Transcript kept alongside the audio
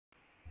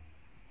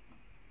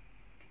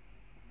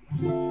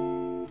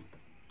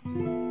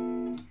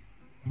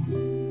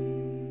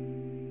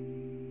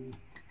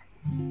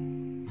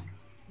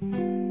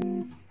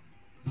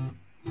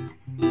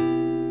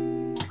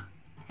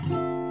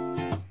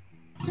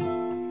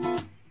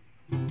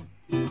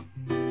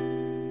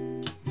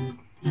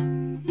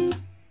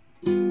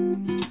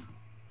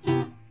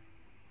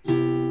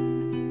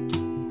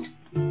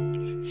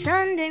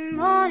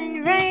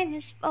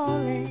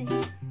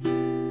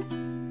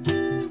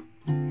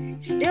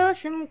Still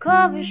some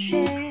cover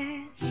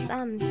shares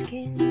some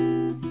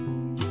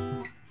skin.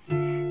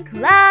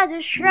 Clouds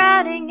are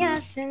shrouding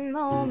us in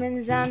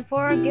moments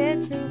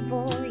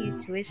unforgettable. You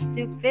twist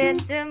to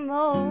fit the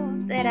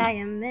mold that I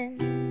am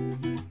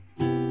in.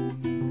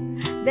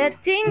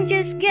 That thing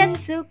just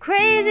gets so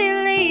crazy,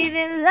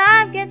 leaving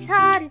life gets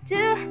hard to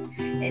do.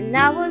 And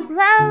I would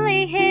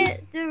gladly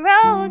hit the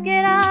road,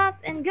 get up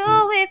and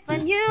go if I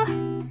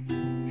knew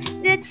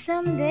that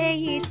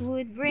someday it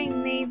would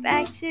bring me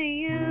back to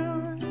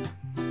you.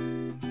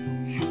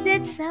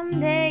 That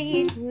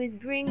someday it would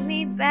bring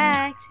me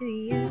back to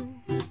you.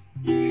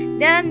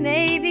 That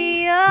may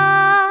be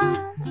all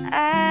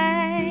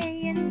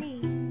I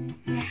need.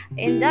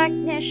 In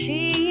darkness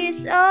she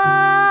is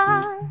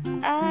all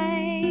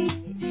I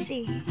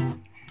see.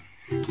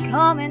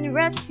 Come and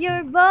rest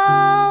your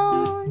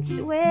bones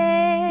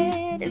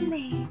with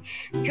me.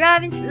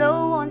 Driving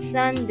slow on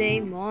Sunday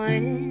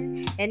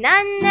morning, and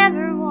I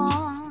never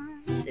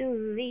want to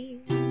leave.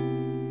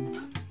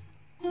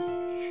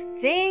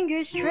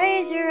 Fingers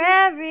trace your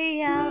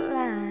every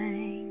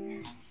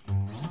outline.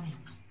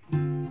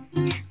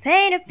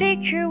 Paint a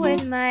picture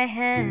with my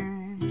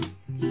hands.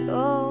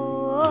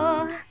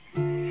 Oh,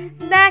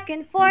 back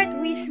and forth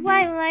we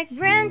sway like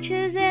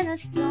branches in a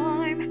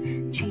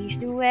storm. Change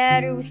the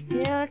weather, we're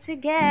still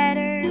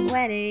together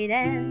when it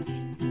ends.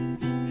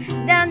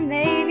 That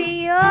may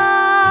be all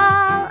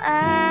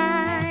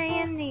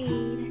I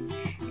need.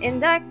 In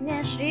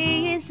darkness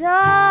she is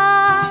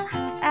all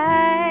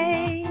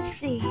I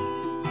see.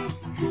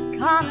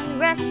 Come and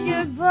rest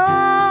your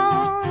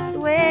bones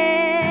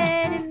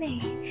with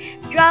me.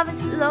 Driving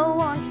slow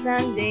on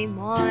Sunday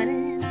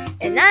morning,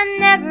 and I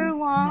never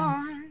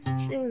want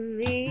to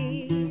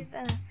leave.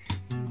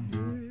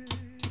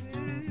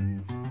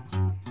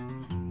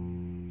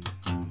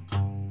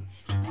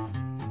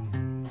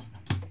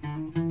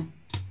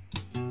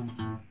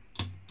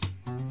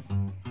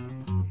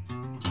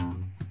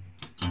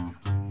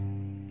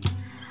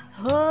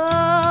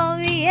 Oh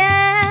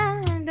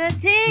yeah, but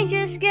things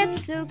just get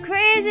so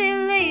crazy,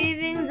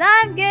 leaving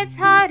life gets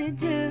hard to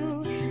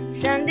do.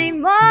 Sunday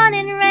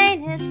morning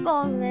rain has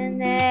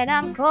fallen and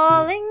I'm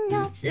calling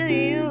out to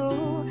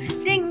you,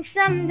 singing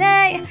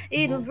someday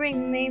it'll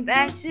bring me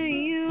back to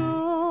you.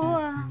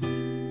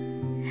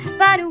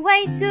 Find a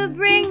way to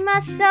bring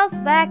myself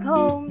back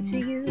home to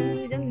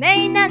you. That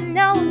may not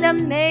know, that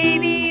may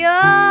be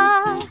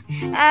all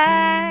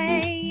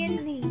I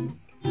need.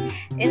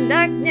 In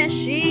darkness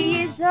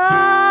she is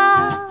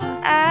all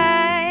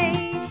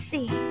I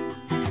see.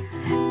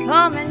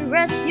 Come and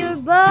rest your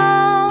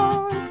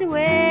bones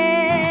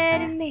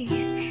with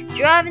me.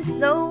 Driving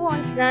slow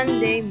on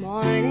Sunday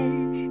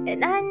morning,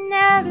 and I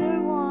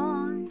never want